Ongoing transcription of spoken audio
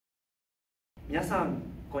皆さん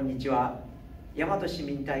こんにちは。大和市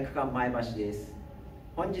民体育館前橋です。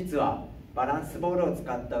本日はバランスボールを使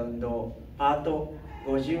った運動パート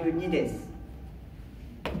52です。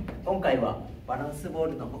今回はバランスボ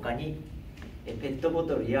ールの他にペットボ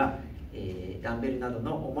トルやダンベルなど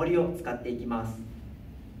の重りを使っていきます。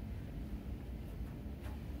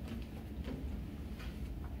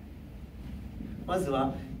まず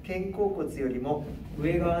は肩甲骨よりも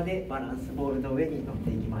上側でバランスボールの上に乗っ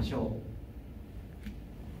ていきましょう。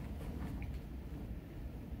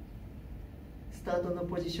スタートの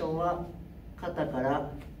ポジションは肩か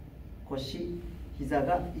ら腰、膝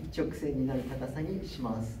が一直線になる高さにし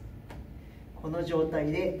ます。この状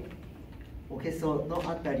態でおへその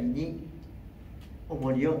あたりに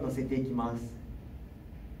重りを乗せていきます。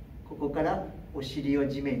ここからお尻を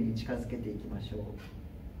地面に近づけていきましょう。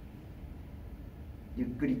ゆっ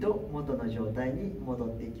くりと元の状態に戻っ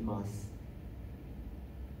ていきます。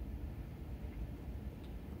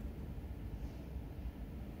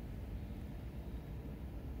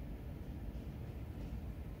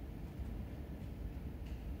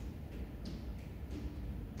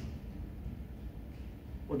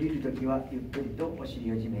降りるときはゆっくりとお尻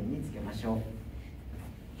を地面につけましょう。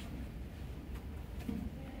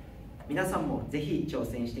皆さんもぜひ挑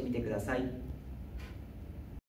戦してみてください。